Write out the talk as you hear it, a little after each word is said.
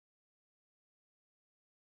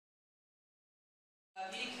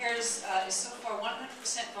Beauty Cares is so far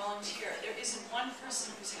 100% volunteer. There isn't one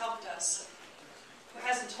person who's helped us who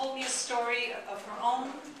hasn't told me a story of her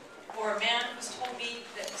own, or a man who's told me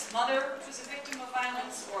that his mother was a victim of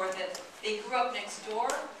violence, or that they grew up next door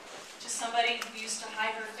to somebody who used to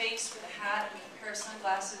hide her face with a hat and a pair of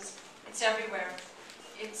sunglasses. It's everywhere.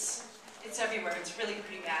 It's everywhere. It's really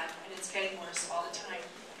pretty bad, and it's getting worse all the time.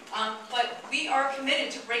 But we are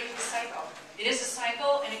committed to breaking the cycle. It is a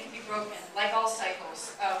cycle, and it can be broken, like all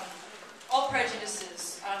cycles. All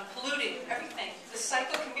prejudices, polluting, everything. The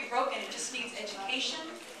cycle can be broken. It just needs education,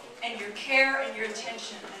 and your care and your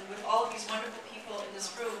attention. And with all of these wonderful people in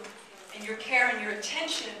this room, and your care and your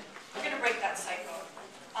attention, we're going to break that cycle.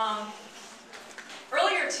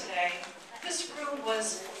 Earlier today, this room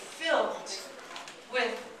was filled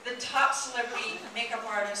with the top celebrity makeup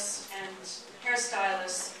artists and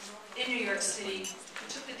hairstylists in New York City who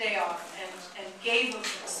took the day off and gave of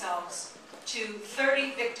themselves to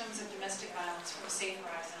 30 victims of domestic violence from Safe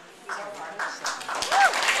Horizon. It was our partners.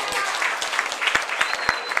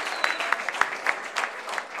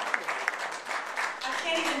 I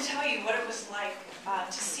can't even tell you what it was like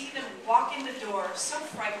to see them walk in the door so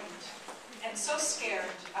frightened and so scared.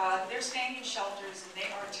 They're staying in shelters and they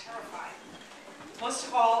are terrified. Most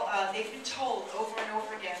of all, they've been told over and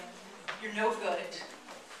over again, you're no good,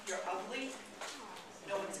 you're ugly,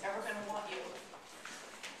 no one's ever going to want you.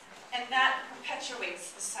 And that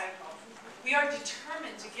perpetuates the cycle. We are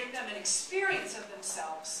determined to give them an experience of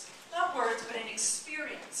themselves, not words, but an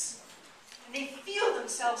experience. And they feel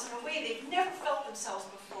themselves in a way they've never felt themselves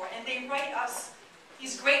before, and they write us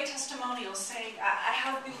these great testimonials saying, I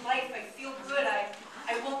have a new life, I feel good,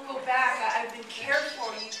 I won't go back, I've been cared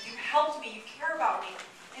for, you helped me, you care about me.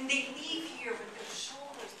 And they leave here with their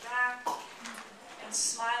shoulders back and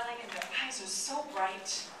smiling, and their eyes are so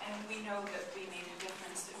bright, and we know that we made a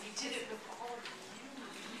difference, that we did it with all of you.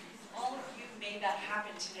 All of you made that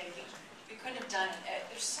happen today. We couldn't have done it.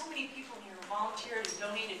 There's so many people here who volunteered and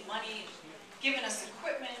donated money and given us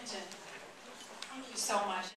equipment, and thank you so much.